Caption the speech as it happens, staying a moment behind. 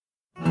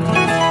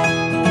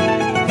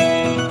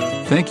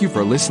Thank you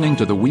for listening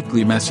to the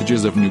weekly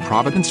messages of New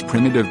Providence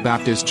Primitive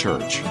Baptist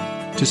Church.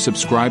 To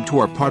subscribe to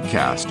our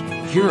podcast,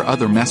 hear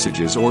other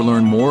messages, or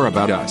learn more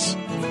about us,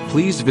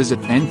 please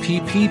visit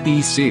nppbc.com.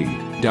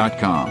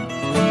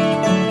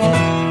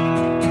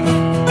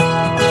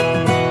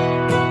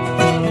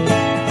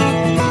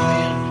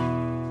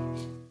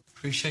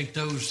 Appreciate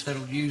those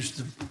that'll use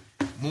the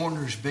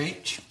mourner's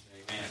bench.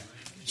 Amen.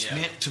 It's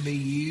meant to be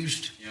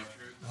used. Yeah,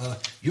 true.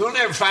 You'll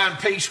never find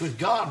peace with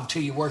God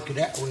until you work it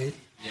out with it.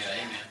 Yeah,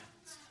 amen.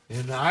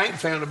 And I ain't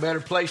found a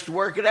better place to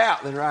work it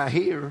out than right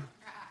here.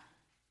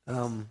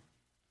 You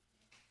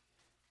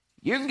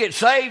can get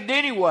saved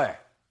anywhere.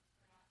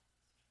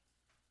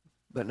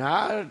 But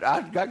now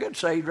I got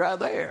saved right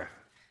there.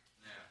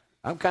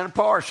 I'm kind of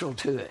partial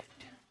to it.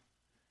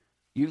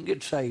 You can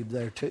get saved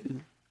there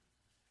too.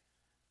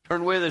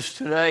 Turn with us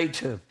today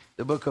to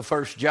the book of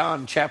 1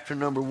 John chapter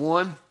number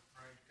 1.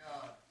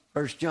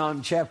 1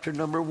 John chapter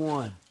number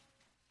 1.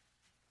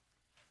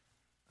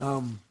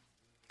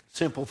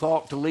 Simple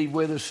thought to leave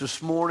with us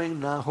this morning,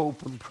 and I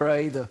hope and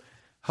pray the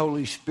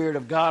Holy Spirit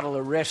of God will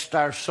arrest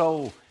our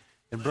soul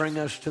and bring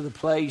us to the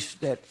place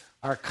that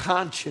our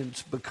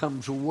conscience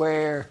becomes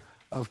aware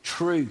of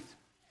truth.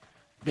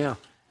 Now,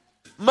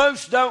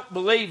 most don't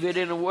believe it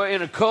in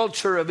a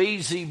culture of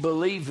easy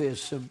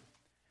believism.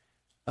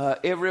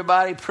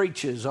 Everybody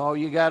preaches. All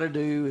you got to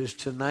do is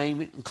to name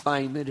it and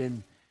claim it,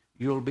 and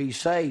you'll be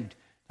saved.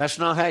 That's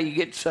not how you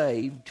get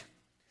saved.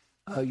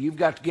 You've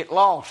got to get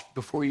lost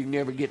before you can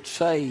ever get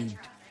saved.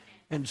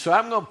 And so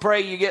I'm going to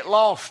pray you get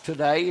lost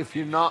today if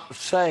you're not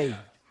saved.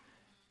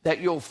 That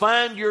you'll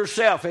find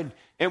yourself. And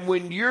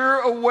when your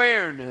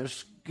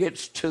awareness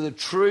gets to the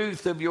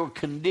truth of your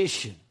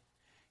condition,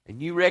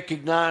 and you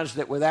recognize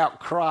that without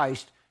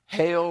Christ,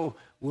 hell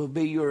will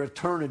be your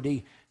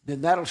eternity,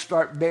 then that'll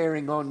start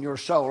bearing on your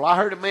soul. I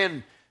heard a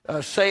man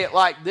say it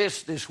like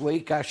this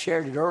week. I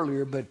shared it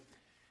earlier, but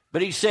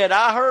he said,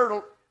 I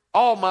heard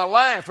all my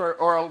life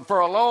or for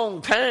a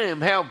long time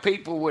how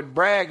people would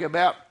brag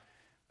about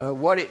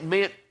what it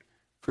meant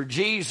for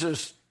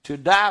Jesus to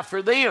die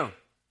for them.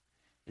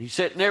 And he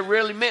said, it never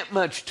really meant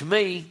much to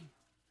me.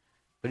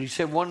 But he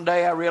said, one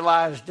day I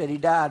realized that he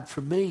died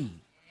for me.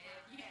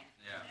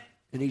 Yeah.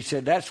 And he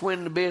said, that's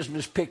when the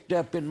business picked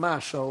up in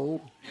my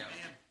soul. Yeah.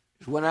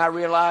 It's when I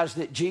realized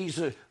that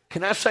Jesus,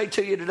 can I say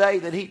to you today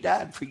that he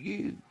died for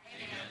you?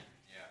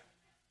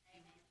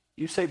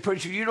 You say,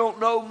 preacher, you don't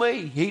know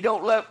me. He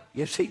don't love.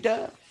 Yes, he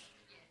does.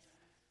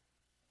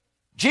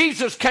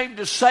 Jesus came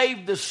to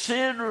save the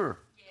sinner,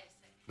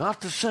 not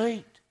the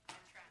saint.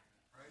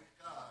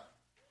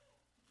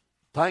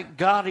 Thank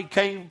God he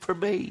came for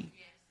me.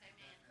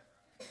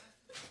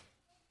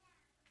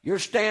 You're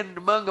standing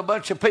among a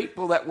bunch of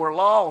people that were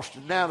lost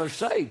and now they're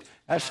saved.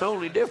 That's the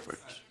only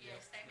difference.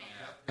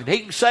 And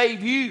he can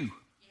save you.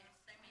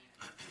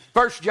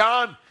 1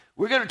 John,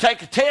 we're going to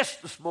take a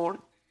test this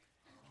morning.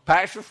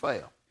 Pass or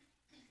fail.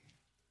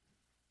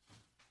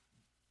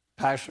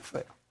 Pass or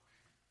fail.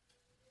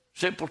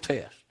 Simple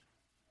test.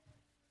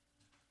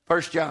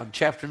 1 John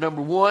chapter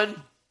number 1. I'm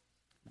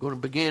going to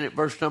begin at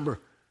verse number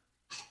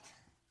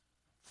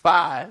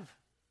 5.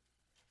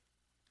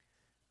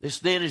 This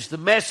then is the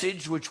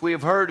message which we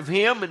have heard of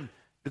him and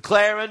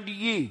declare unto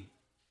you,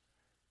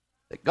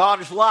 that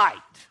God is light,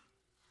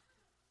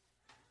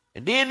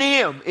 and in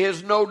him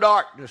is no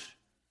darkness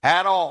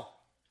at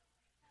all.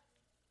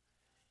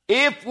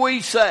 If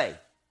we say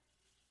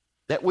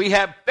that we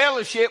have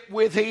fellowship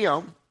with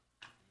him,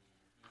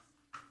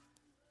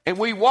 and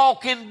we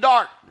walk in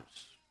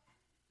darkness,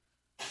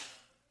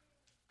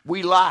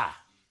 we lie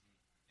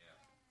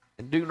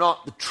and do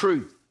not the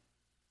truth.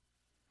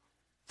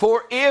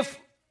 But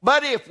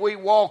if we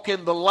walk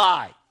in the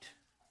light,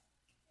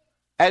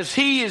 as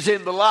he is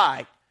in the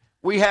light,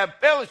 we have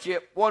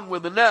fellowship one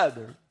with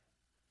another,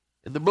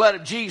 and the blood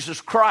of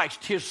Jesus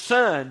Christ, his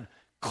Son,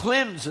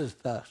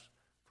 cleanseth us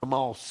from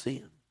all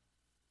sin.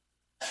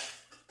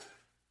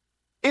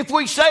 If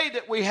we say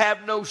that we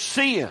have no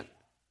sin,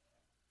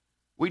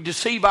 we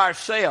deceive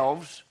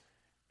ourselves,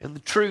 and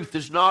the truth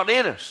is not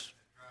in us.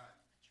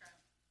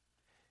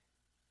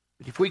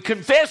 But if we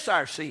confess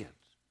our sins,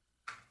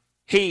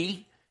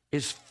 he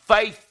is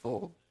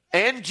faithful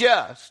and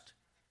just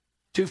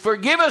to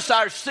forgive us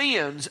our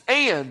sins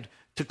and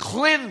to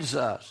cleanse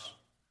us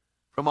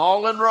from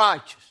all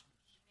unrighteousness.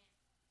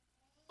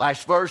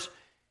 Last verse,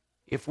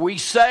 if we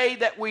say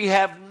that we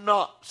have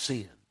not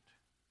sinned,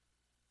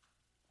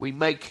 we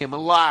make him a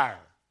liar,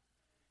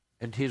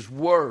 and his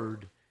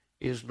word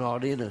is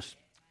not in us.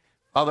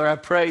 Father, I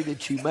pray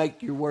that you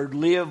make your word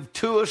live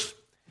to us,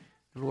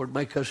 and Lord,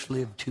 make us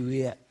live to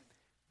it.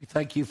 We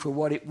thank you for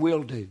what it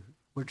will do.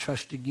 We're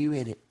trusting you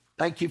in it.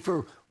 Thank you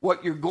for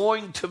what you're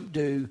going to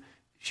do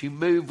as you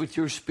move with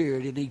your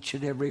Spirit in each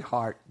and every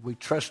heart. We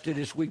trust it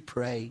as we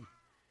pray.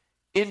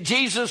 In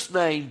Jesus'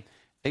 name,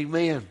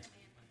 amen.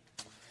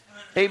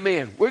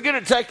 Amen. We're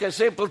going to take a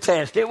simple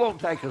test. It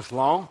won't take us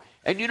long.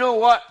 And you know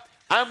what?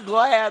 I'm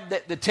glad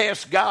that the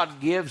tests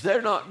God gives,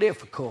 they're not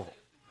difficult,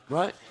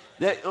 right?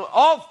 That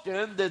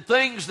often the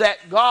things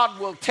that God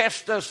will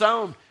test us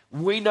on,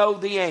 we know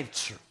the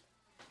answer.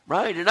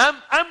 right? And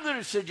I'm going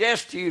to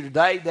suggest to you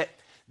today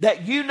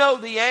that you know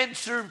the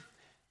answer.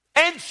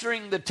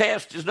 Answering the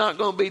test is not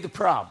going to be the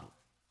problem.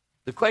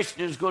 The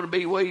question is going to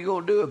be, what are you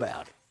going to do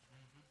about it?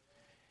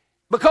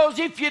 Because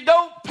if you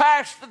don't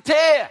pass the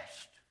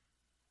test,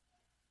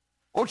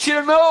 I want you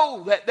to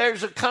know that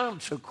there's a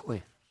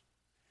consequence.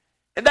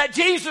 And that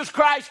Jesus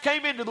Christ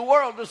came into the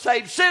world to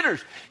save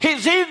sinners.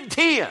 His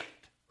intent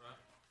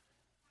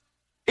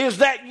is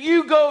that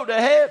you go to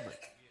heaven.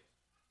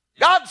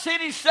 God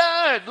sent His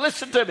Son.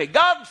 Listen to me.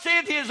 God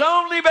sent His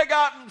only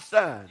begotten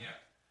Son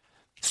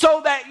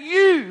so that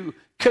you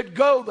could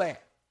go there.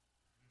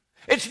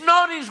 It's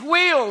not His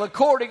will,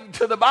 according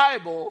to the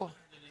Bible,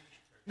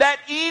 that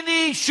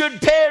any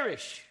should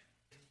perish.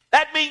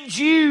 That means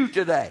you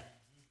today.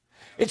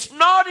 It's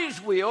not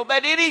His will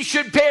that any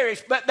should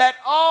perish, but that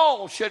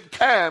all should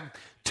come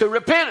to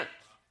repentance.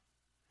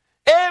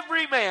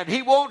 Every man,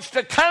 he wants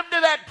to come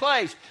to that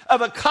place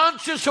of a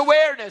conscious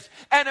awareness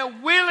and a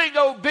willing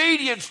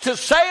obedience to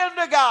say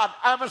unto God,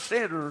 I'm a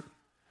sinner.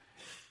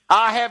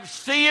 I have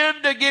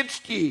sinned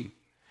against you,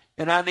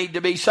 and I need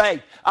to be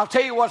saved. I'll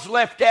tell you what's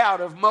left out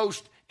of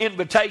most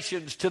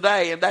invitations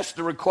today, and that's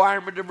the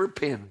requirement of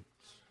repentance.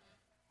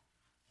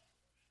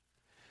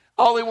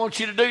 All they want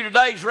you to do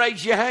today is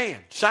raise your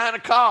hand, sign a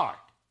card.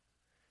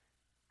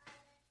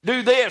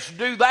 Do this,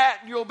 do that,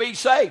 and you'll be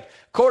saved.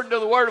 According to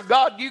the Word of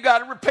God, you got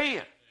to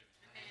repent.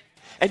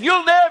 And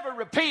you'll never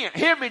repent.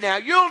 Hear me now.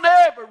 You'll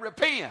never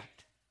repent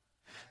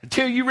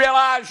until you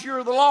realize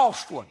you're the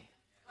lost one.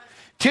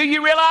 Till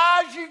you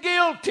realize you're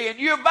guilty and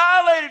you've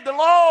violated the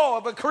law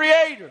of a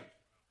Creator,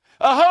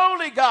 a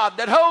holy God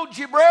that holds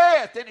your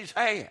breath in His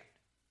hand,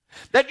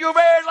 that your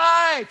very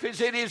life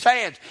is in His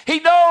hands. He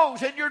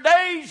knows and your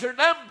days are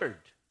numbered.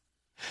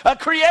 A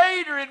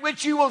Creator in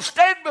which you will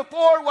stand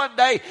before one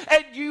day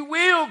and you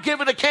will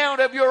give an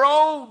account of your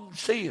own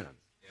sin.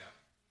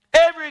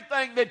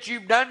 Everything that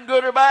you've done,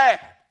 good or bad,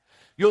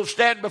 you'll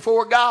stand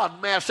before God.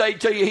 And may I say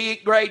to you, He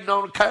ain't grading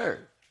on a curve.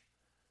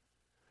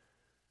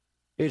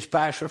 It's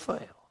pass or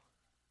fail.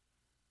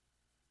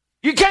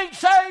 You can't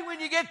say when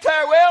you get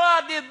there, well,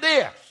 I did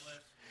this,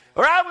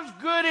 or I was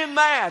good in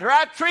that, or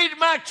I treated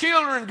my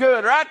children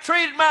good, or I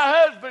treated my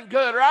husband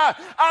good, or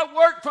I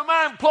worked for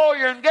my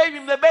employer and gave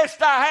him the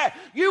best I had.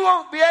 You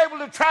won't be able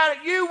to try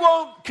it. You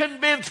won't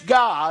convince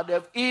God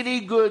of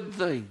any good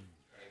thing.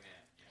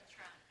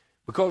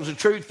 Because the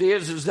truth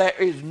is there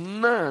is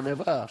none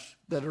of us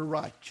that are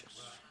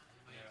righteous.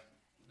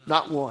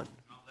 Not one.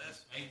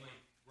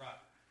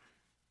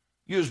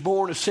 You was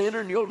born a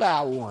sinner and you'll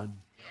die one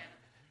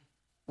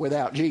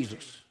without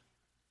Jesus.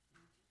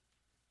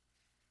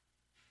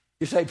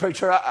 You say,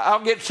 preacher,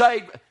 I'll get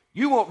saved.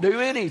 You won't do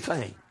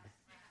anything.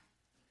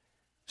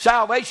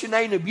 Salvation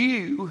ain't of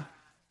you.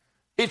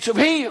 It's of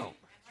Him.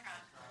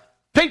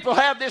 People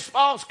have this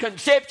false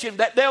conception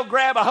that they'll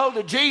grab a hold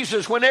of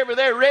Jesus whenever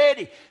they're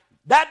ready.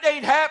 That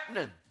ain't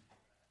happening.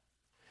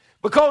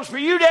 Because for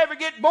you to ever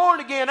get born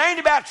again ain't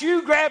about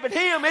you grabbing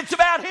Him. It's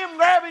about Him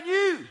grabbing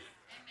you.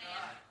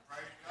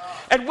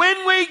 And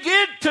when we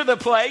get to the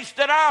place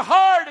that our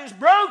heart is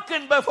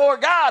broken before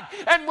God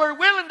and we're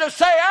willing to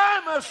say,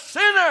 I'm a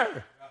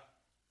sinner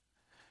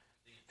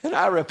and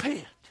I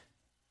repent,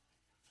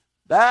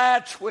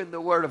 that's when the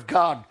Word of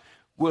God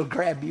will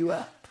grab you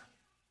up.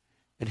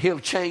 And He'll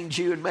change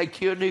you and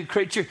make you a new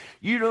creature.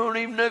 You don't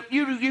even know,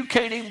 you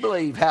can't even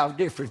believe how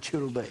different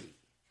you'll be.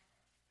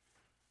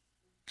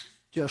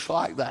 Just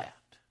like that.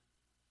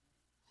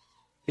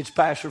 It's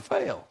pass or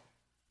fail.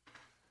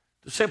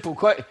 It's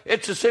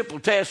a simple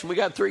test, and we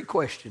got 3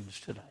 questions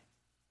today.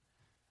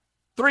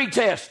 3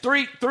 tests,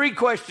 three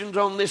questions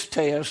on this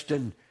test,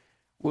 and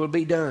we'll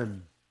be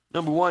done.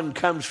 Number 1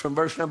 comes from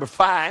verse number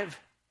 5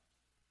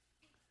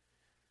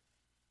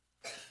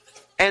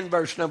 and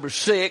verse number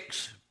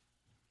 6.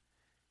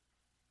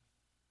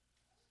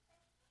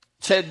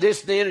 It said,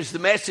 this then is the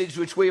message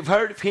which we have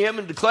heard of Him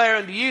and declare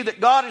unto you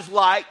that God is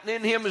light and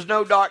in Him is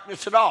no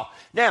darkness at all.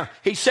 Now,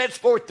 he sets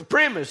forth the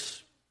premise.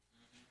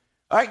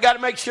 All right, got to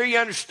make sure you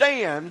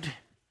understand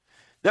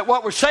that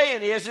what we're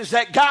saying is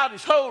that God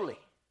is holy.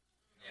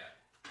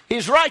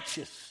 He's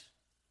righteous.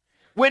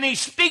 When He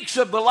speaks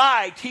of the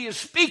light, He is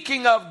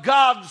speaking of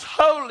God's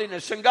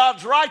holiness and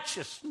God's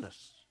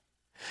righteousness.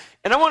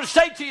 And I want to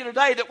say to you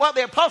today that what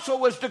the apostle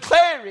was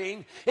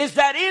declaring is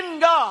that in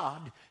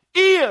God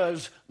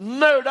is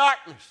no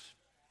darkness.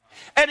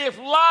 And if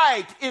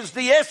light is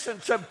the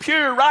essence of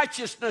pure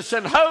righteousness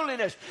and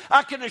holiness,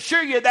 I can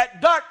assure you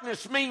that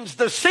darkness means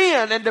the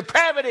sin and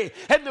depravity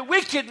and the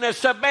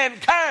wickedness of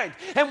mankind.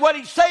 And what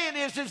he's saying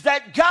is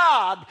that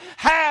God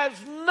has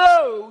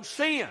no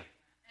sin,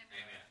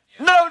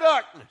 no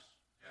darkness.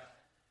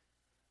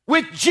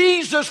 With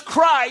Jesus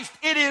Christ,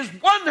 it is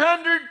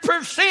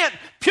 100%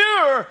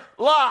 pure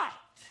light.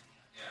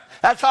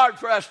 That's hard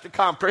for us to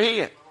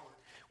comprehend.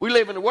 We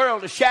live in a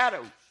world of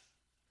shadows.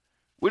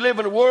 We live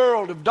in a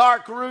world of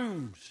dark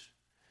rooms,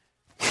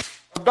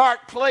 of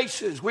dark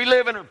places. We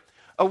live in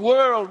a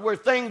world where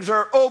things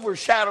are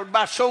overshadowed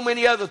by so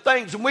many other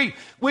things, and we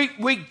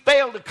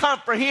fail to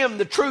comprehend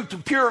the truth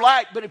of pure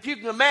light. But if you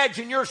can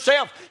imagine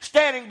yourself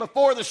standing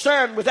before the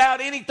sun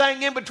without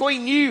anything in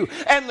between you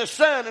and the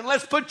sun, and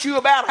let's put you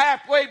about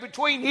halfway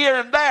between here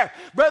and there,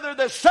 brother,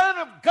 the Son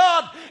of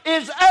God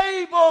is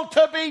able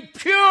to be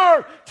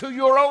pure to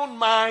your own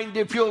mind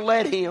if you'll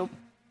let Him.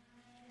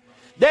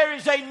 There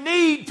is a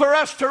need for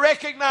us to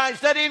recognize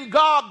that in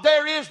God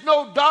there is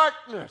no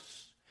darkness.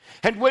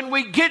 And when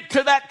we get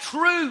to that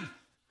truth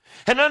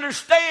and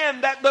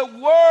understand that the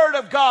Word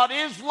of God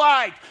is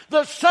light,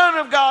 the Son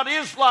of God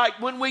is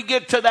light, when we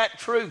get to that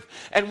truth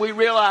and we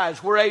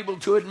realize we're able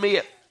to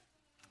admit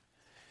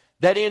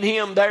that in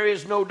Him there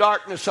is no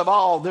darkness of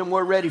all, then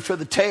we're ready for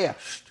the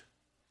test.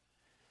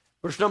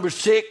 Verse number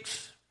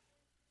 6,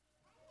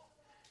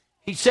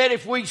 he said,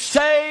 if we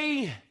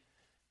say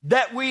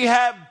that we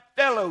have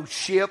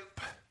fellowship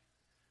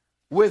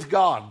with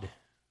God.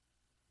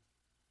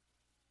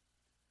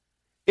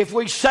 If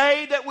we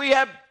say that we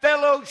have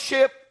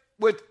fellowship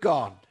with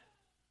God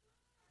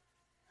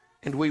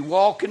and we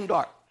walk in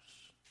darkness,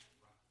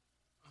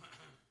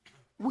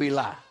 we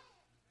lie.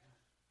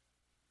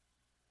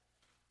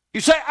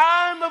 You say,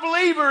 I'm a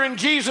believer in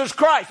Jesus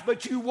Christ,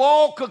 but you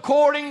walk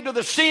according to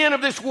the sin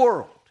of this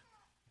world.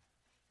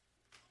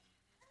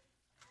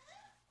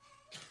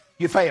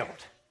 You failed.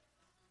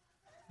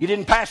 You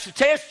didn't pass the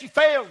test, you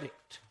failed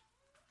it.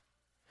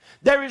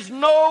 There is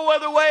no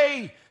other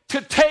way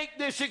to take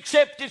this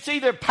except it's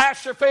either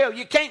pass or fail.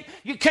 You can't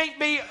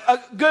be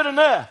good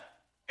enough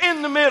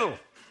in the middle.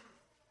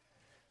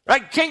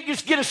 Right? You can't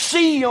just get a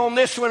C on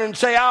this one and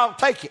say, I'll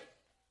take it.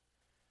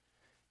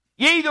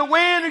 You either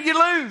win or you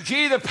lose. You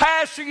either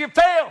pass or you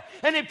fail.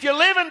 And if you're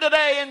living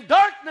today in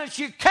darkness,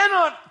 you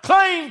cannot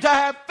claim to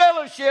have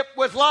fellowship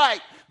with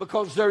light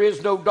because there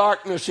is no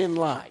darkness in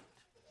light.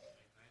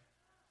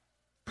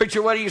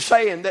 Preacher, what are you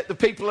saying? That the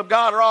people of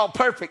God are all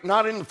perfect,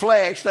 not in the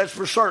flesh, that's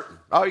for certain.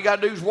 All you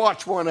got to do is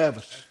watch one of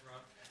us.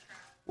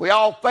 We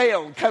all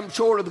fail and come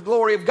short of the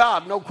glory of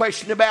God, no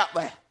question about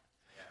that.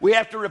 We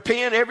have to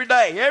repent every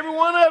day. Every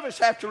one of us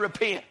have to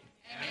repent.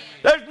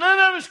 There's none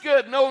of us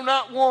good, no,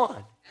 not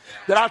one.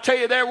 But I'll tell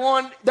you, there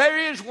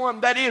is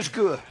one that is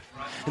good.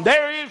 And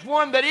there is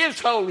one that is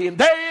holy, and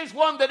there is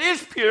one that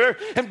is pure,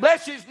 and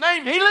bless His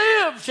name, He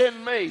lives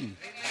in me.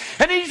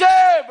 And He's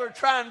ever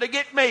trying to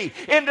get me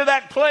into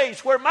that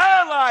place where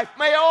my life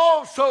may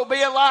also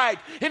be a light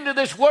into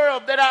this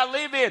world that I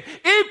live in.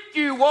 If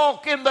you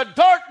walk in the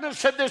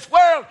darkness of this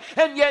world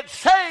and yet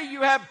say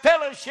you have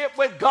fellowship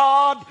with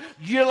God,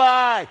 you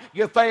lie.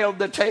 You failed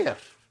the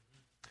test.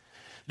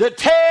 The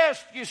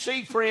test, you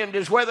see, friend,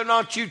 is whether or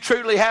not you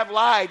truly have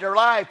light or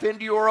life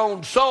into your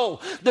own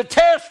soul. The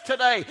test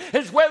today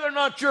is whether or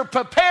not you're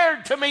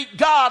prepared to meet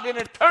God in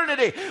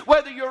eternity,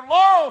 whether you're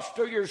lost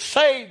or you're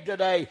saved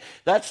today.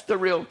 That's the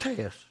real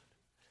test.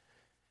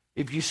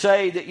 If you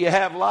say that you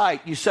have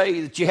light, you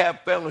say that you have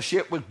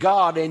fellowship with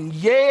God, and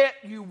yet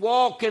you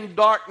walk in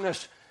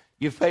darkness,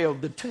 you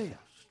failed the test.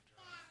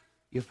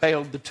 You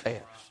failed the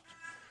test.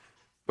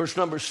 Verse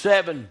number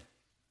 7.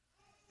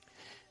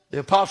 The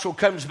apostle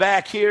comes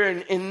back here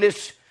and in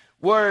this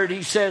word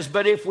he says,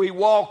 but if we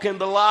walk in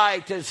the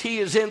light as He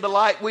is in the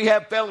light, we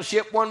have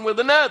fellowship one with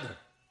another.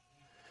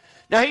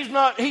 Now he's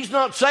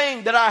not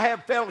saying that I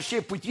have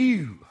fellowship with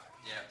you.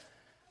 Yeah.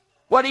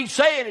 What he's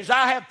saying is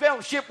I have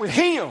fellowship with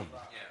Him.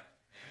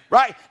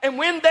 Right? And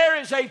when there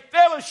is a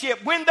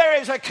fellowship, when there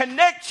is a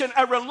connection,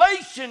 a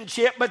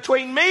relationship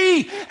between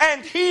me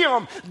and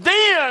Him,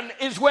 then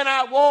is when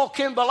I walk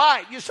in the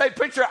light. You say,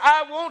 preacher,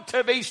 I want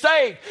to be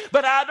saved,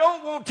 but I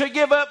don't want to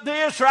give up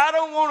this, or I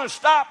don't want to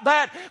stop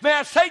that. May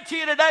I say to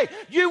you today,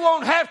 you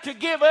won't have to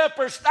give up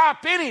or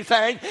stop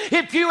anything.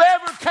 If you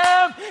ever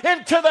come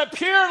into the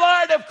pure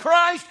light of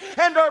Christ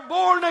and are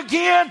born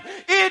again,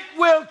 it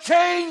will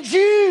change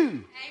you.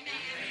 Amen.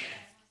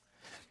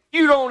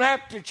 You don't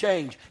have to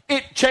change.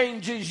 It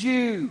changes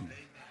you.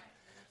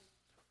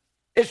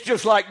 It's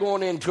just like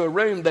going into a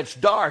room that's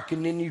dark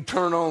and then you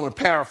turn on a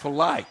powerful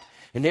light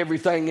and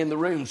everything in the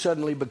room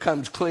suddenly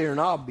becomes clear and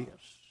obvious.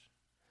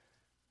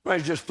 Well,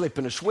 it's just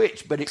flipping a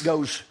switch, but it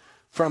goes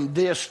from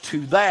this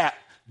to that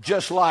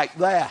just like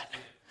that.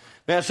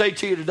 May I say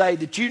to you today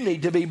that you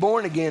need to be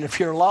born again if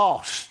you're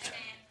lost.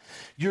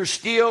 You're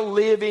still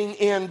living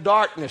in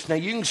darkness. Now,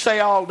 you can say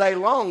all day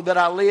long that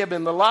I live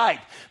in the light.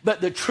 But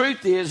the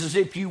truth is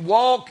if you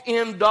walk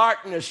in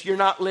darkness, you're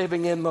not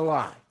living in the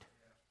light.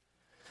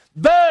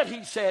 But,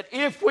 he said,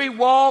 if we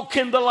walk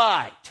in the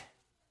light,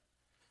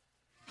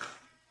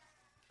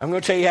 I'm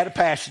going to tell you how to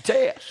pass the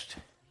test.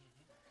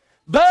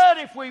 But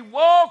if we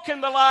walk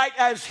in the light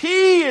as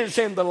He is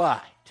in the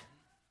light,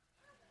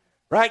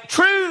 right?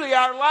 Truly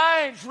our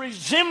lives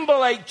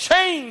resemble a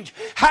change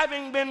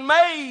having been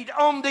made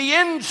on the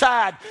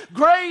inside.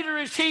 Greater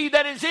is He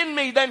that is in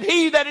me than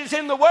he that is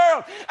in the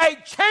world. A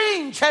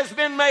change has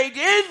been made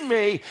in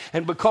me,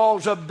 and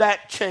because of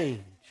that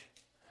change,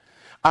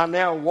 I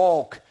now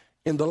walk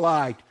in the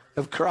light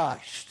of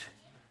Christ.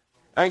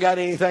 I ain't got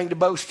anything to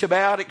boast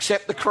about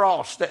except the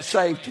cross that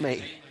saved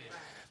me.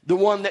 The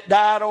one that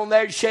died on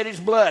there and shed his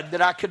blood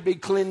that I could be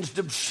cleansed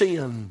of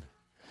sin.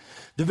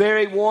 The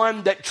very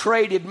one that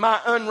traded my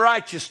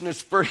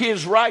unrighteousness for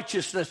his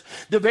righteousness.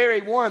 The very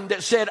one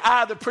that said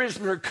I, the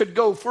prisoner, could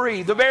go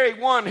free. The very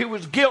one who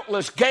was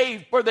guiltless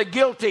gave for the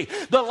guilty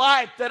the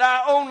life that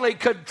I only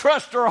could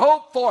trust or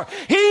hope for.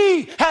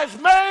 He has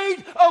made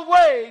a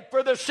way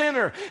for the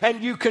sinner.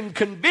 And you can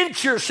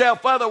convince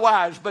yourself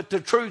otherwise, but the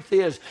truth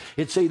is,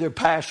 it's either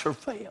pass or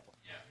fail.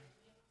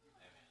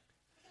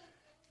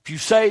 If you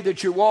say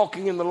that you're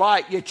walking in the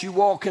light, yet you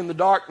walk in the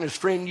darkness,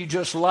 friend, you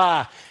just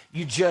lie.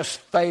 You just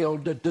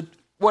failed.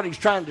 What he's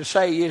trying to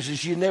say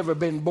is you've never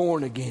been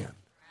born again.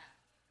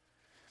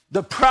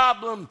 The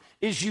problem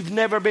is you've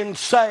never been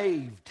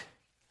saved.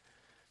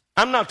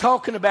 I'm not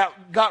talking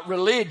about got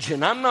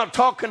religion. I'm not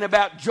talking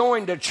about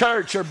joined a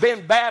church or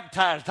been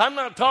baptized. I'm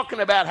not talking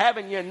about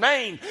having your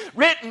name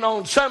written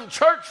on some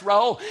church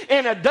roll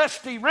in a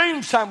dusty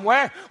room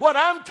somewhere. What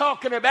I'm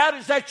talking about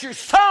is that your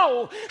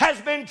soul has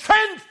been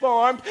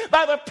transformed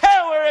by the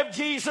power of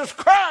Jesus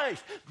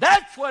Christ.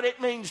 That's what it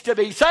means to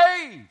be saved.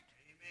 Amen.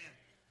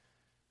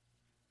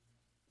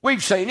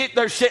 We've seen it.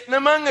 They're sitting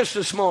among us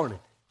this morning.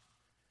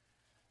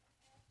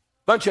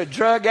 Bunch of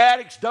drug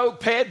addicts,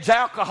 dope heads,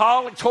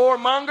 alcoholics,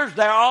 whoremongers,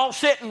 they're all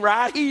sitting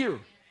right here.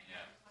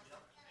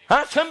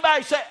 Huh?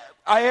 Somebody say,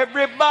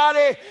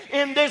 everybody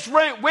in this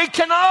room, we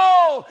can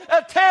all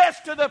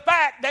attest to the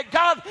fact that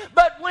God,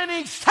 but when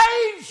he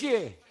saves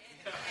you,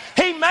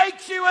 he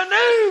makes you a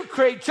new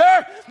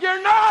creature.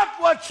 You're not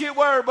what you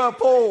were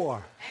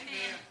before.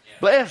 Amen.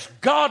 Bless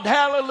God,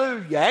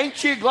 hallelujah.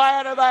 Ain't you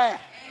glad of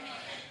that?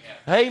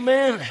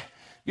 Amen.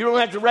 You don't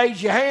have to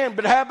raise your hand,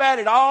 but how about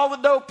it? All the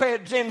dope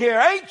heads in here.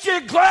 Ain't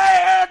you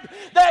glad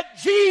that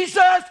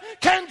Jesus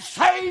can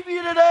save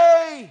you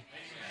today?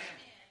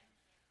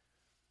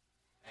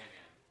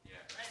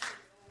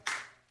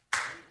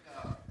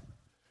 Amen.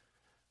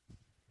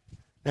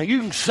 Now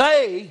you can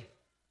say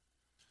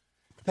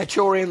that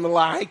you're in the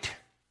light,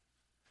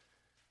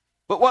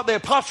 but what the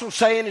apostle's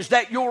saying is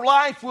that your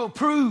life will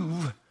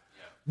prove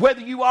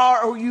whether you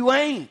are or you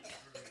ain't.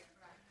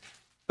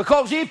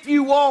 Because if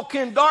you walk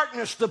in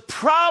darkness, the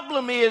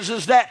problem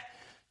is that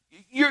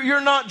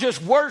you're not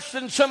just worse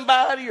than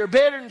somebody or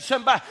better than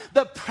somebody.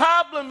 The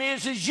problem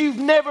is you've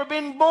never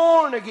been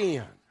born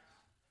again.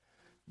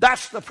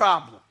 That's the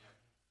problem.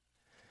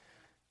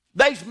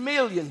 There's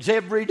millions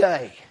every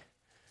day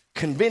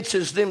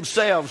convinces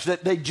themselves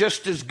that they're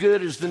just as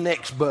good as the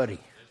next buddy.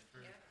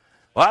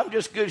 Well, I'm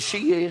just good as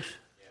she is.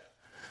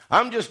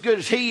 I'm just good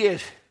as he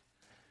is.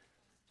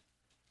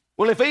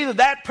 Well, if either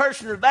that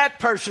person or that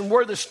person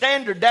were the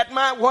standard, that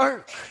might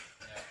work.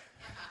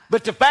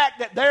 But the fact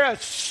that they're a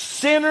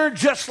sinner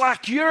just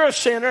like you're a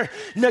sinner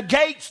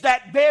negates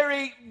that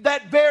very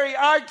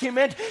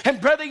argument.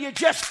 And brother, you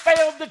just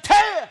failed the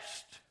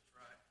test.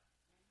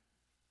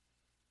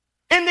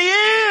 In the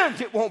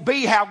end, it won't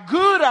be how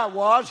good I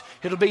was.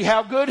 It'll be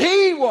how good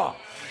he was.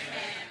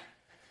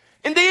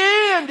 In the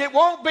end, it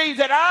won't be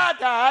that I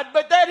died,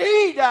 but that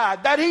he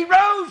died, that he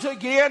rose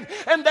again,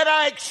 and that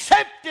I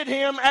accepted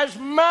him as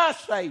my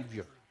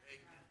Savior.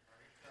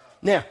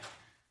 Now,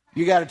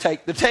 you got to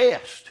take the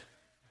test.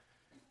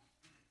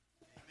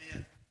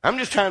 I'm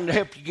just trying to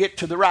help you get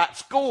to the right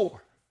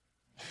score.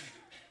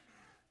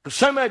 Because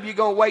some of you are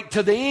going to wait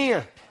to the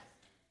end.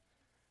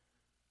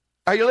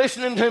 Are you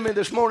listening to me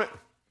this morning?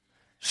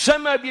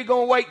 Some of you are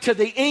going to wait to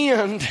the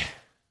end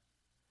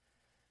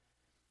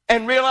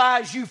and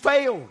realize you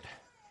failed.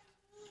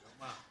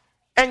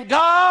 And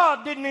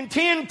God didn't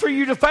intend for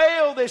you to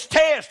fail this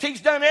test. He's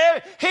done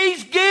everything.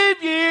 He's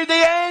given you the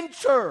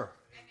answer. Amen.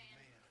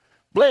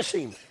 Bless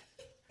him.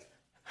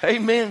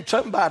 Amen.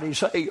 Somebody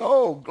say,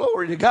 oh,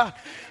 glory to God.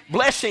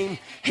 Bless him.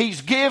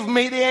 He's given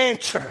me the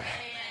answer. Amen.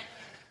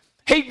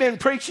 He's been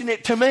preaching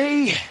it to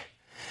me.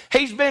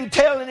 He's been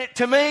telling it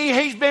to me.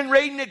 He's been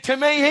reading it to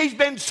me. He's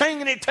been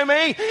singing it to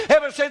me.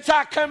 Ever since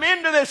I come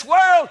into this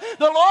world,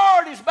 the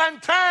Lord has been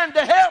trying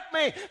to help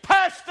me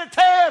pass the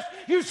test.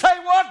 You say,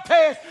 what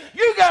test?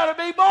 You got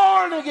to be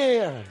born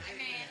again. Amen.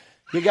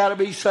 You got to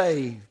be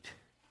saved.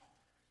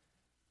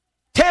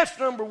 Test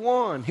number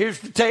one. Here's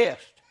the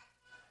test.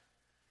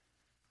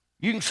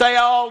 You can say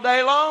all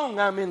day long,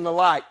 I'm in the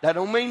light. That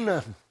don't mean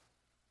nothing.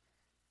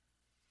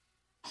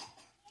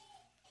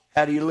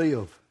 How do you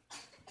live?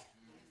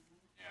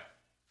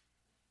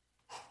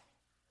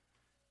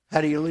 How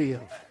do you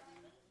live?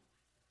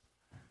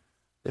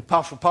 The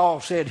Apostle Paul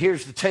said,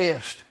 here's the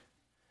test.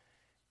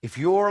 If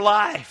your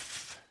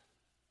life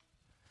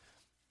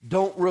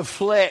don't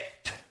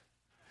reflect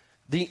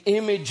the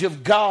image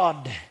of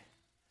God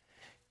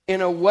in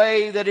a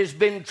way that has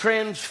been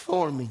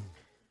transforming,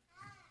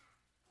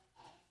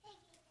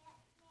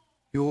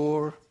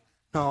 you're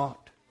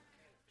not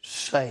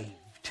saved.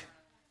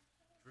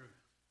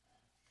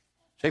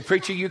 Say,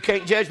 preacher, you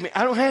can't judge me.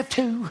 I don't have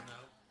to.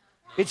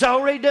 It's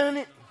already done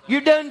it.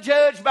 You're done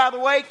judged, by the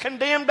way,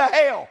 condemned to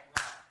hell.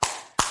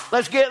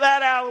 Let's get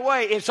that out of the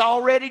way. It's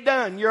already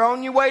done. You're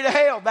on your way to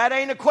hell. That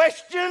ain't a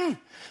question.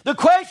 The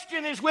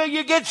question is, will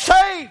you get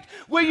saved?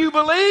 Will you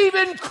believe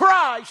in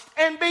Christ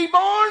and be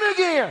born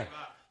again?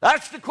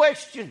 That's the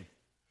question.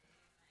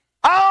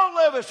 All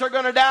of us are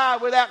going to die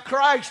without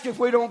Christ if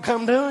we don't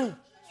come to Him.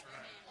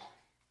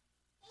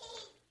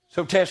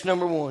 So test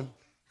number one.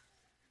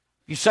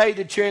 You say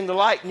that you're in the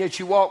light and yet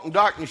you walk in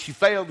darkness, you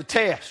fail the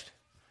test.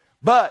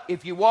 But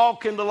if you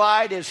walk in the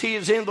light as He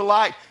is in the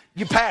light,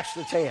 you pass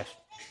the test.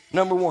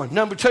 Number one.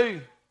 Number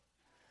two.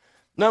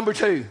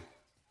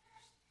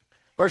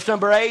 Verse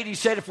number 8, he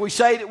said, if we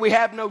say that we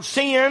have no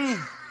sin,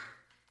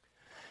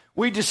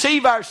 we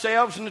deceive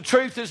ourselves and the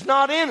truth is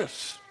not in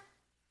us.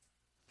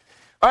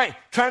 All right,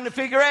 trying to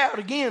figure out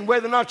again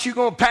whether or not you're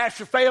going to pass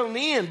or fail in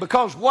the end,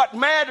 because what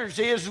matters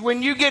is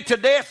when you get to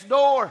death's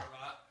door,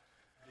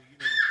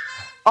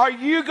 are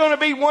you going to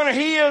be one of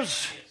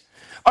His?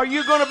 Are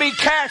you going to be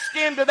cast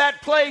into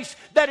that place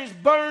that is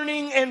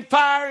burning in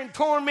fire and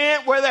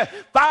torment, where the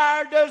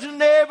fire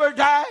doesn't ever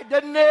die,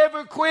 doesn't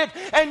ever quit,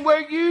 and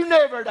where you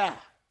never die?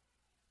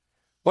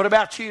 What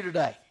about you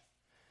today?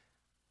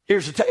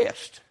 Here's the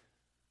test.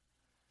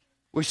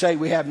 We say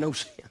we have no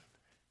sin.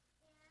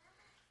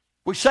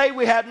 We say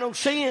we have no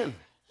sin.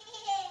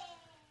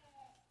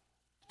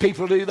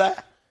 People do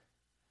that.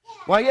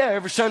 Well, yeah,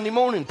 every Sunday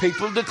morning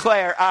people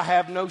declare, I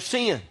have no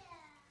sin.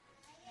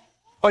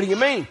 What do you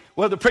mean?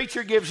 Well, the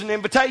preacher gives an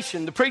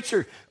invitation. The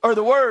preacher or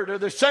the Word or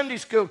the Sunday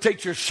school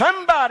teacher,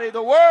 somebody,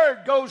 the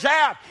Word goes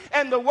out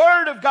and the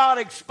Word of God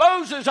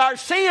exposes our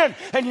sin.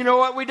 And you know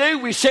what we do?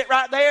 We sit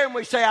right there and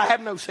we say, I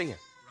have no sin.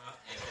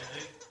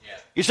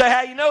 You say,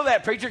 how you know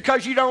that, preacher?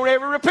 Because you don't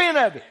ever repent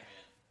of it.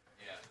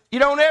 You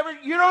don't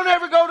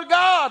ever go to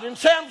God and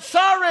say, I'm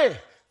sorry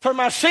for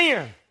my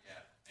sin.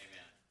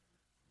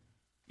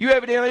 You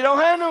evidently don't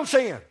have no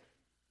sin.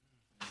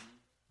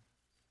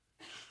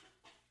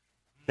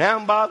 Now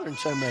I'm bothering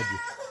some of you.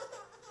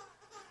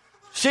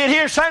 Sit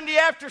here Sunday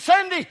after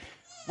Sunday,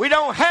 we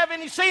don't have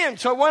any sin.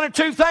 So one of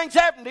two things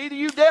happened. Either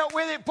you dealt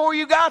with it before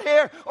you got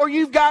here, or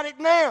you've got it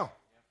now.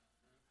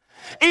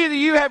 Either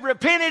you have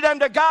repented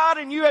unto God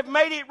and you have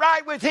made it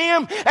right with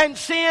Him, and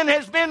sin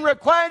has been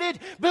requited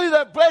through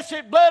the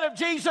blessed blood of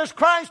Jesus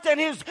Christ and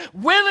His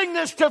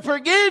willingness to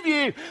forgive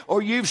you,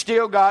 or you've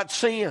still got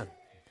sin.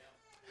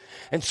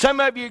 And some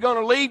of you are going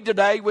to leave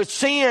today with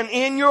sin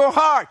in your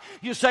heart.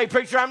 You say,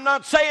 preacher, I'm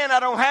not saying I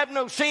don't have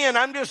no sin.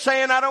 I'm just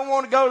saying I don't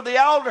want to go to the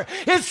altar.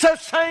 It's the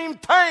same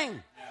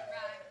thing.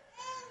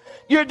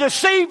 You're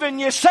deceiving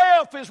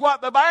yourself is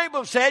what the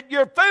Bible said.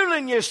 You're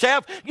fooling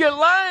yourself. You're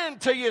lying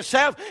to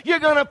yourself. You're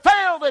going to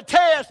fail the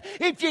test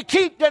if you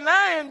keep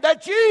denying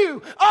that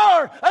you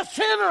are a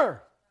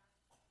sinner.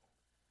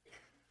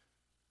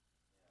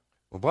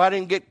 Well, boy,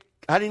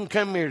 I didn't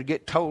come here to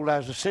get told I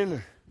was a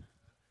sinner.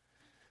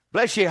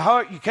 Bless your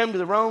heart, you come to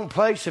the wrong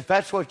place if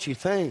that's what you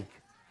think.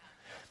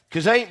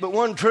 Because there ain't but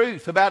one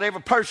truth about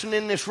every person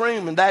in this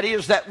room, and that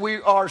is that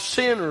we are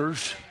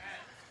sinners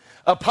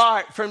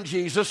apart from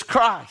Jesus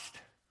Christ.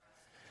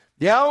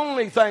 The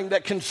only thing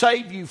that can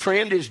save you,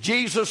 friend, is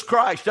Jesus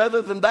Christ.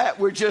 Other than that,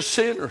 we're just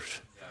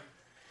sinners.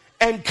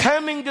 And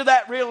coming to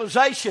that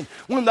realization,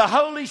 when the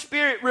Holy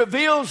Spirit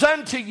reveals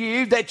unto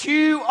you that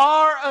you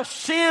are a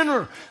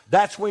sinner,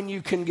 that's when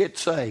you can get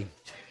saved.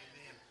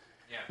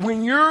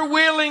 When you're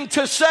willing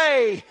to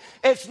say,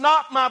 it's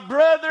not my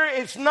brother,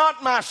 it's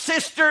not my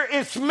sister,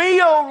 it's me,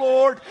 oh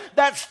Lord,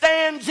 that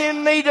stands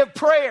in need of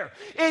prayer.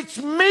 It's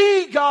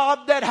me,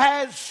 God, that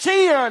has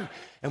sin.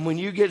 And when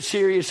you get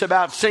serious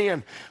about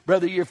sin,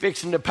 brother, you're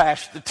fixing to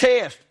pass the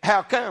test.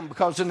 How come?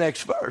 Because the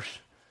next verse.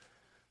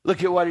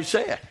 Look at what he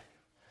said.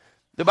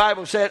 The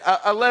Bible said,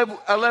 I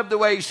love the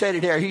way he said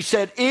it here. He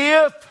said,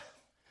 if,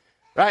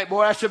 right,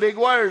 boy, that's a big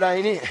word,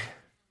 ain't it?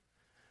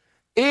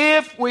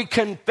 If we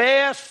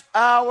confess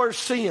our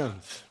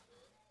sins.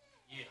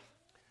 Yeah.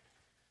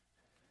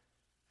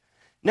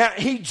 Now,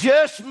 he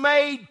just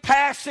made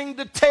passing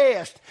the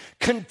test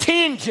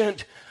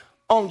contingent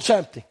on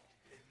something.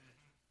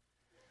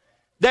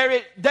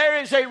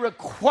 There is a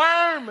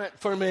requirement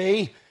for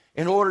me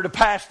in order to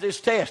pass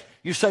this test.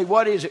 You say,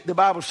 what is it? The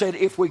Bible said,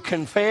 if we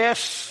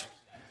confess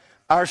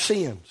our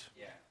sins.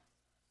 Yeah.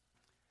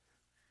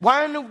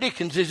 Why in no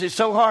dickens is it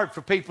so hard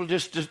for people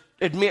just to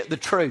admit the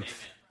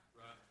truth?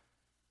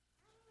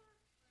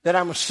 That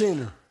I'm a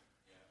sinner.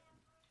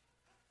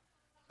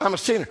 I'm a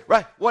sinner.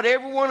 Right? What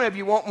every one of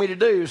you want me to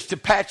do is to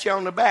pat you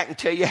on the back and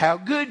tell you how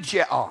good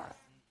you are.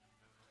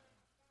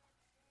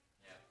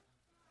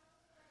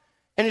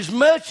 And as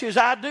much as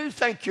I do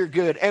think you're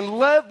good and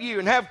love you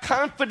and have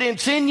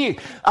confidence in you,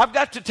 I've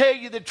got to tell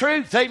you the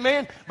truth,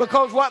 amen?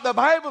 Because what the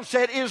Bible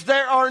said is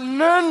there are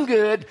none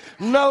good,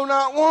 no,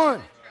 not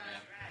one.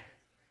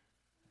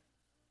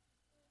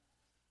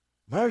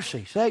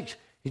 Mercy sakes.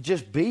 He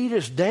just beat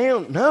us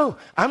down. No,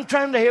 I'm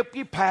trying to help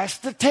you pass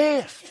the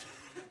test.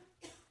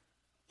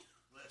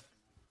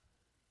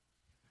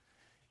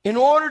 In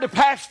order to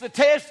pass the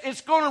test,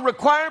 it's going to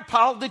require,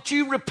 Paul, that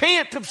you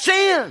repent of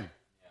sin.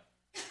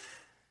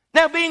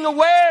 Now, being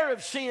aware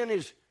of sin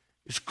is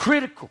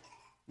critical.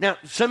 Now,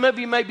 some of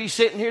you may be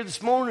sitting here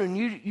this morning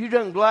and you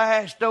done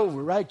glassed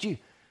over, right? You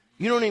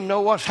don't even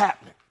know what's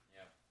happening.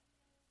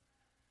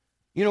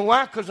 You know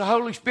why? Because the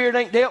Holy Spirit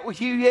ain't dealt with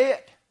you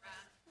yet.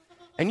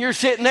 And you're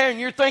sitting there and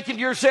you're thinking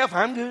to yourself,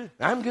 I'm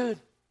good,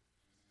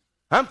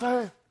 I'm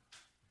fine.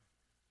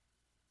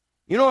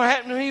 You know what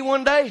happened to me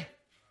one day?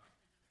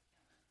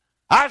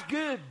 I was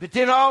good, but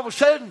then all of a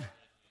sudden,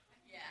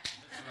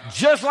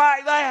 just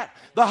like that,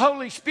 the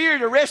Holy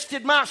Spirit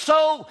arrested my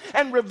soul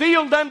and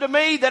revealed unto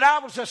me that I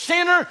was a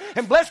sinner,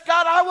 and bless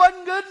God, I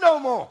wasn't good no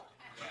more.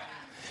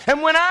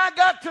 And when I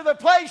got to the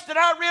place that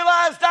I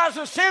realized I was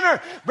a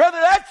sinner, brother,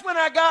 that's when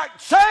I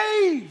got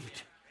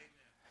saved.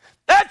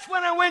 That's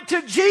when I went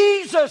to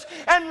Jesus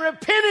and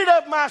repented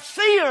of my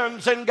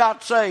sins and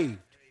got saved.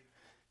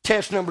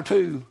 Test number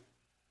two.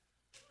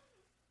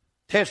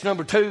 Test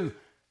number two,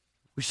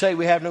 we say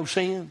we have no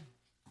sin.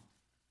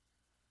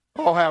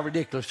 Oh, how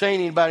ridiculous.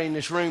 Ain't anybody in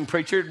this room,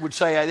 preacher, would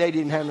say they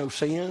didn't have no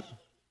sin.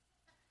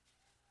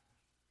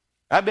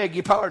 I beg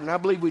your pardon. I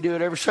believe we do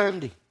it every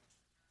Sunday.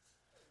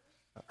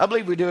 I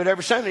believe we do it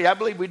every Sunday. I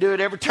believe we do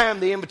it every time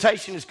the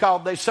invitation is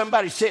called. There's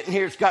somebody sitting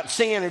here that's got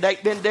sin that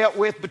ain't been dealt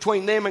with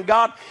between them and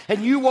God,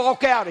 and you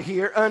walk out of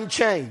here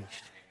unchanged.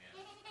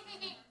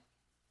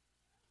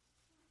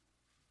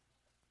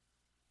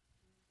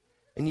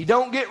 And you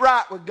don't get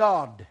right with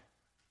God.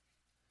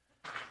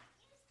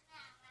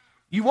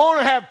 You want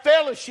to have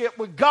fellowship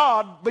with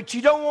God, but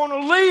you don't want to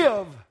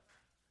live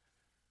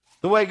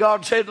the way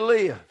God said to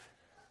live.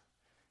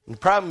 And the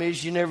problem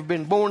is you've never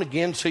been born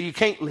again, so you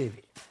can't live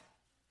it.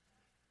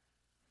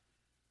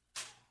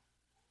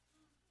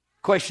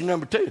 Question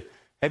number two,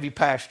 have you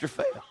passed or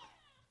failed?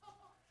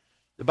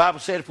 The Bible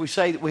said if we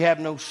say that we have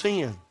no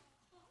sin,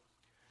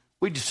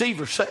 we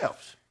deceive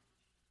ourselves.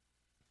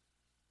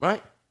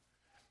 Right?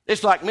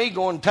 It's like me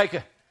going to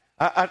take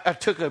I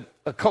took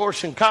a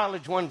course in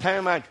college one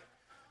time. I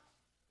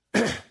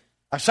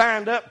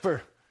signed up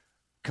for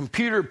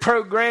computer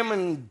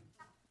programming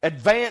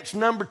advanced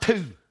number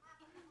 2.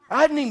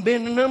 I hadn't even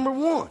been to number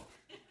 1.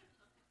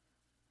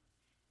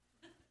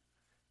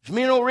 So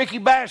me and old Ricky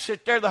Bass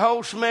sit there the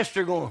whole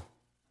semester going,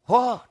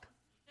 what?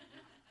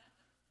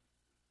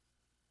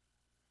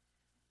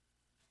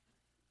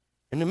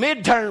 And the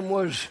midterm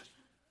was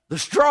the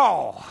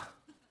straw.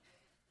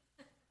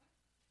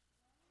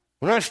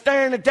 When I was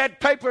staring at that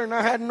paper and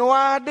I had no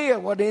idea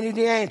what any of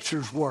the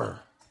answers were.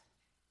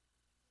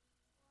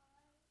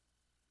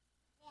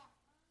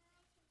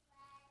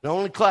 The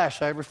only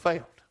class I ever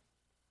failed.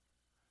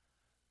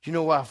 Do you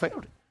know why I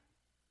failed it?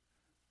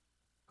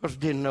 Because I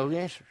didn't know the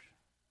answers.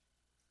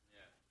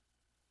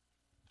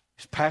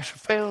 It's pass or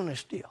fail in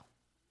this deal.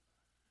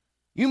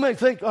 You may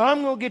think, oh,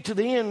 I'm going to get to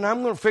the end and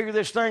I'm going to figure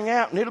this thing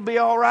out and it'll be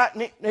all right,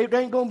 and it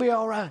ain't going to be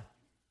all right.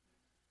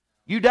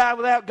 You die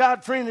without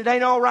God, friend, it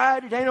ain't all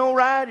right. It ain't all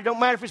right. It don't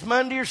matter if it's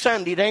Monday or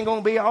Sunday. It ain't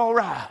going to be all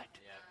right.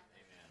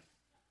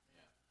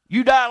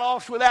 You die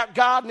lost without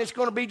God, and it's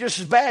going to be just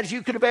as bad as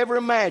you could have ever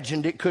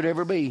imagined it could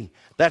ever be.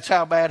 That's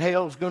how bad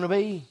hell's going to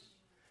be.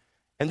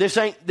 And this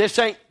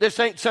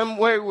ain't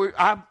somewhere where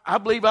I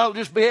believe I'll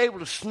just be able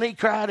to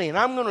sneak right in.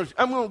 I'm going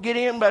to get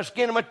in by the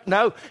skin of my...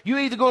 No, you're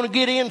either going to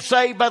get in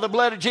saved by the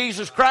blood of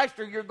Jesus Christ,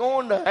 or you're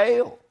going to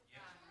hell.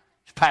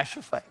 It's pass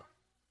or fail.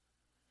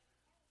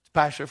 It's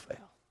pass or fail.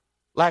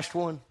 Last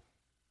one.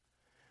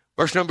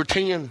 Verse number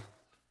 10.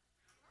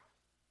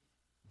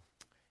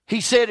 He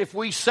said, if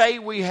we say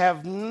we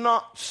have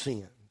not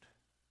sinned.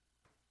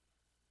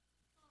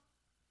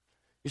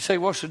 You say,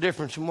 what's the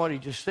difference in what he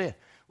just said?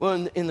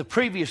 Well, in the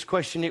previous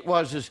question it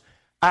was,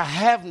 I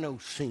have no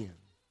sin.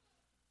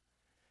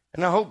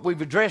 And I hope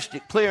we've addressed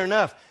it clear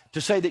enough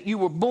to say that you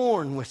were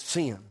born with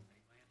sin.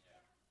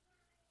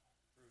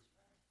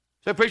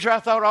 So, preacher, I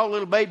thought all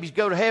little babies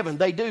go to heaven.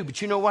 They do,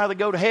 but you know why they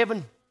go to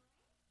heaven?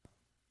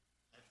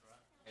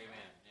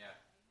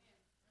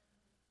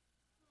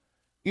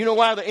 You know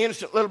why the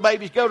innocent little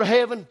babies go to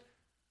heaven?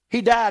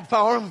 He died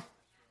for them.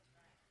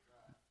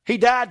 He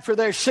died for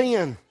their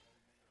sin.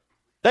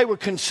 They were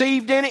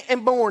conceived in it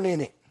and born in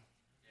it.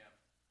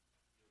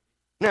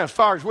 Now, as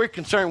far as we're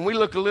concerned, we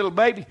look at a little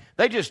baby,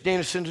 they just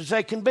innocent as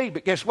they can be.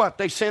 But guess what?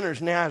 They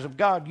sinners in the eyes of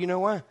God. You know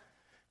why?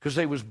 Because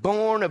they was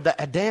born of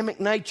the Adamic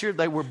nature.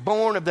 They were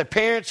born of their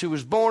parents who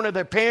was born of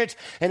their parents.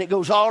 And it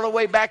goes all the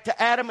way back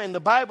to Adam. And the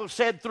Bible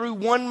said through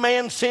one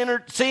man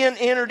sin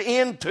entered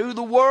into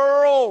the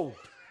world.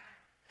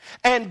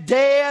 And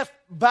death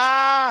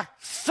by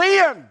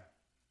sin.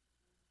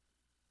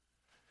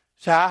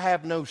 So I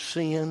have no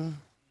sin.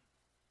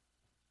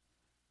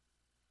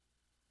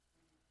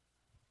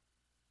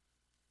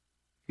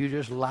 You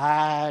just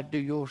lied to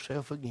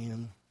yourself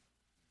again.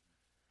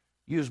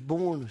 You was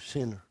born a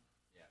sinner.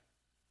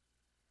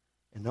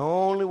 And the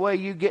only way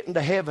you get into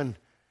heaven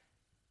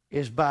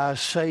is by a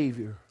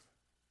Savior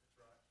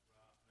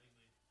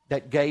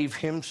that gave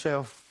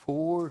himself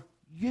for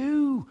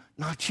you,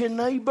 not your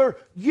neighbor.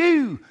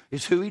 You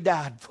is who he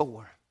died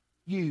for.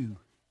 You.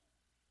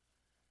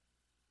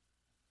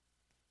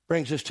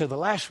 Brings us to the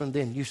last one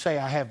then. You say,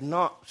 I have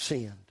not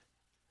sinned.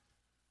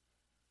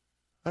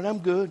 And I'm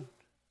good.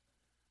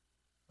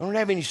 I don't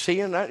have any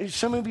sin.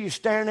 Some of you are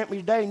staring at me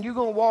today, and you're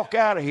going to walk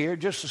out of here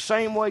just the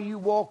same way you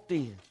walked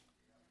in.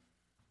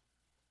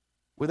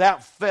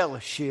 Without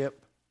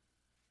fellowship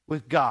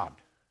with God.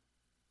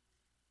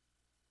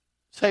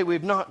 Say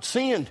we've not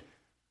sinned.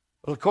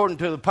 Well, according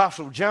to the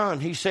Apostle John,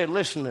 he said,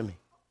 listen to me.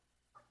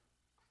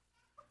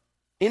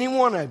 Any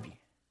one of you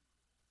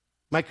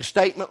make a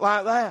statement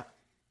like that.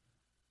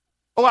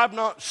 Oh, I've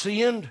not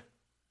sinned.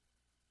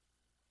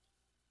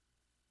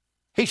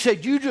 He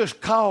said, you just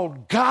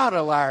called God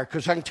a liar,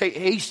 because I can tell you,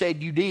 he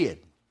said you did.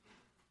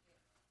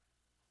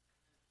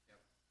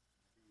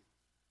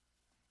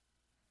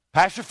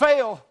 Pastor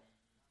Phil.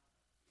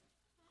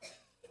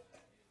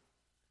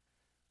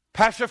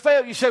 Pastor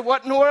Phil, you say,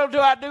 what in the world do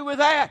I do with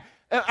that?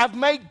 I've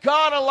made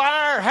God a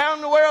liar. How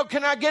in the world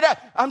can I get out?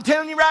 I'm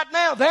telling you right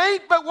now, there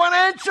ain't but one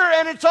answer,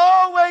 and it's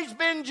always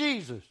been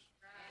Jesus.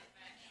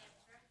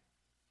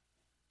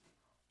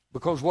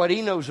 Because what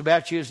he knows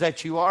about you is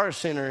that you are a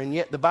sinner, and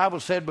yet the Bible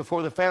said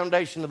before the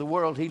foundation of the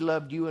world, he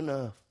loved you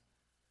enough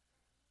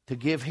to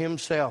give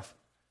himself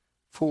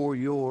for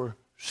your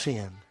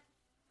sin.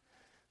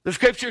 The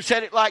scripture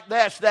said it like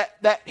this,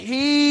 that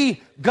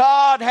he,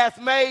 God, hath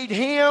made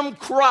him,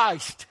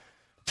 Christ,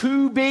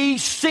 to be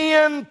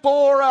sin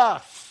for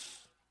us,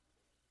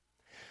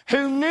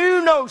 who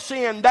knew no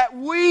sin, that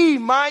we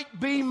might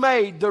be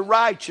made the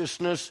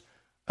righteousness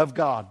of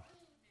God.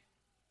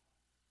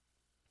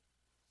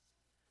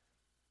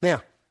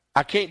 Now,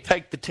 I can't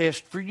take the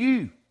test for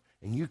you,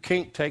 and you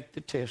can't take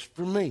the test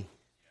for me.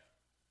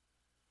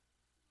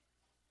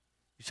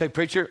 You say,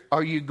 preacher,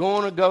 are you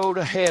going to go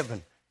to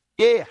heaven?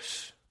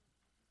 Yes.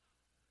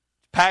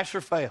 Pass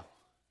or fail.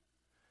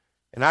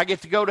 And I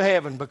get to go to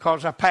heaven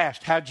because I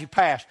passed. How'd you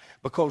pass?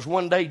 Because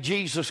one day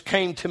Jesus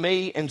came to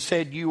me and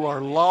said, you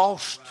are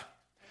lost,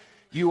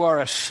 you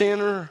are a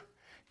sinner,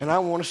 and I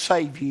want to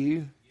save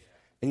you.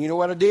 And you know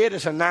what I did?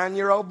 As a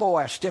 9-year-old boy,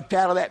 I stepped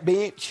out of that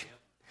bench,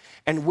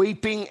 and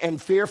weeping and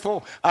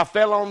fearful, I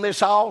fell on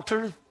this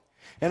altar,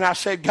 and I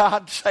said,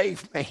 God,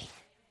 save me.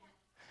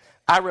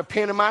 I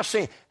repent of my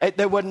sin.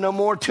 There wasn't no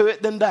more to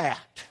it than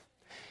that.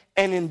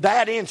 And in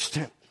that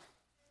instant,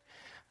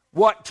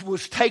 what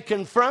was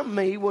taken from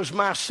me was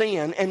my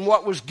sin, and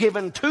what was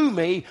given to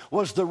me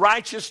was the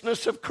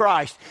righteousness of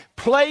Christ.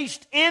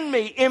 Placed in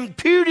me,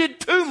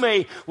 imputed to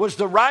me, was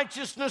the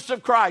righteousness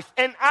of Christ.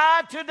 And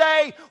I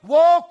today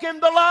walk in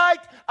the light.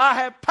 I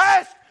have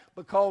passed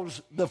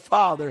because the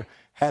Father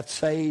hath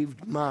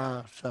saved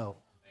my soul.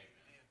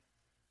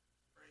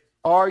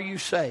 Are you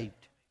saved?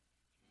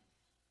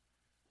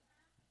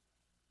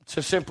 It's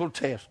a simple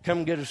test.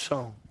 Come get a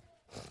song.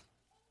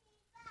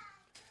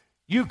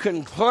 You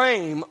can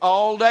claim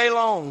all day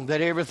long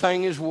that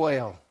everything is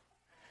well.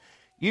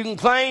 You can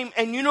claim,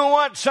 and you know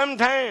what?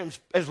 Sometimes,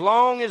 as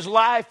long as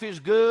life is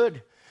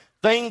good,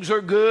 things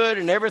are good,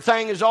 and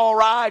everything is all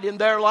right in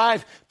their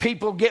life,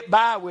 people get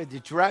by with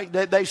it, right?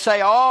 They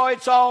say, oh,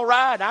 it's all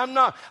right.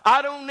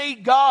 I don't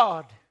need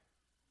God.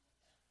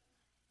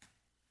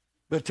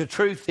 But the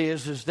truth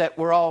is that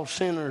we're all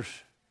sinners.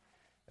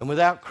 And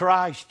without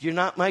Christ, you're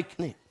not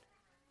making it.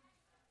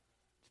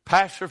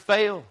 Pass or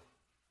fail.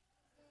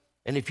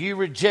 And if you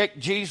reject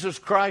Jesus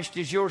Christ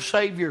as your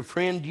Savior,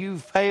 friend, you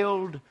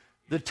failed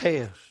the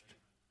test.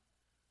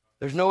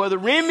 There's no other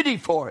remedy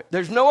for it.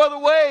 There's no other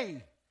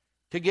way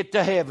to get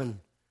to heaven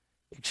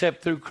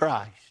except through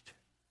Christ.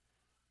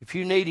 If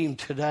you need Him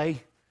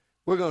today,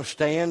 we're going to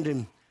stand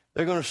and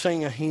they're going to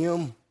sing a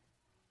hymn,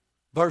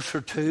 verse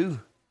or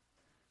two.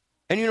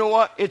 And you know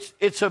what?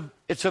 It's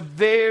a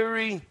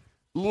very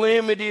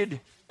limited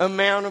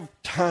amount of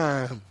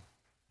time.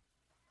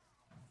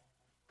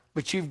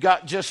 But you've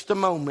got just a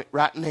moment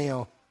right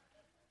now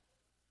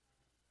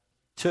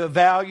to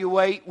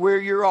evaluate where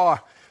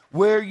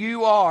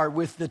you are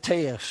with the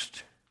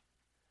test.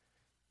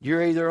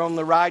 You're either on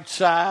the right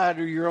side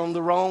or you're on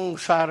the wrong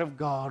side of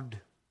God.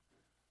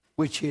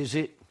 Which is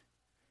it?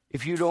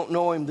 If you don't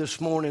know Him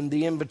this morning,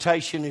 the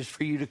invitation is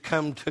for you to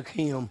come to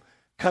Him.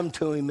 Come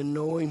to Him and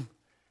know Him.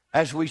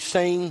 As we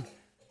sing,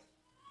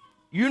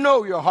 you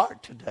know your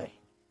heart today,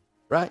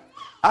 right?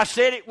 I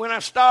said it when I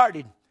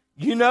started.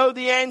 You know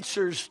the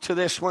answers to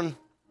this one.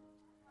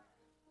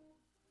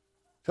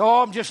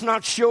 So I'm just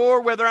not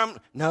sure whether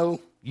No,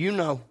 you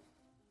know.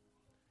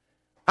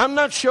 I'm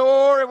not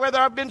sure whether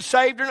I've been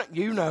saved or not.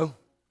 You know.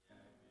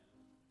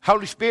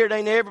 Holy Spirit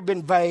ain't ever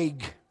been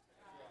vague.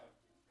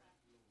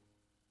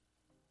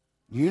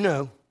 You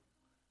know.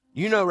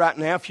 You know right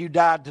now if you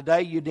died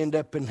today, you'd end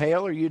up in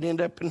hell or you'd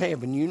end up in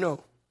heaven. You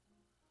know.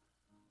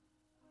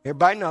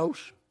 Everybody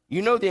knows.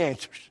 You know the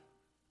answers.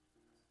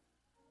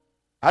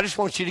 I just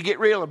want you to get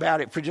real about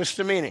it for just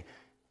a minute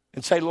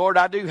and say, Lord,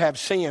 I do have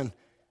sin,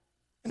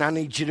 and I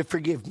need you to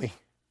forgive me.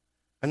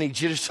 I need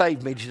you to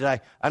save me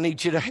today. I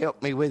need you to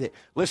help me with it.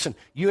 Listen,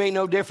 you ain't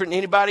no different than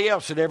anybody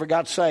else that ever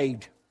got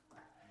saved.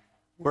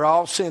 We're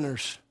all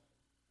sinners.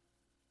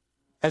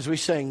 As we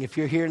sing, if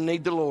you're here and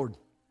need the Lord,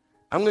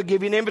 I'm going to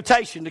give you an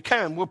invitation to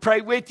come. We'll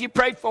pray with you,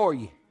 pray for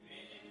you.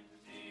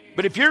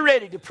 But if you're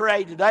ready to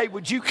pray today,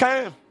 would you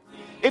come?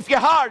 If your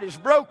heart is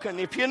broken,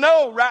 if you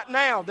know right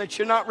now that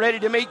you're not ready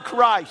to meet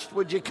Christ,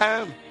 would you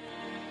come?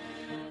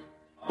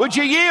 Would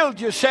you yield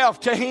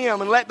yourself to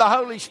Him and let the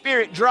Holy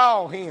Spirit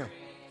draw Him?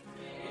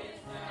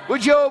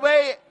 Would you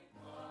obey it?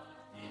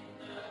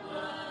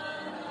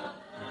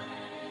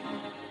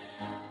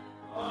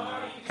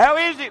 How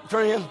is it,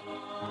 friend?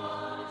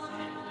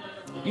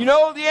 You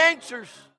know the answers.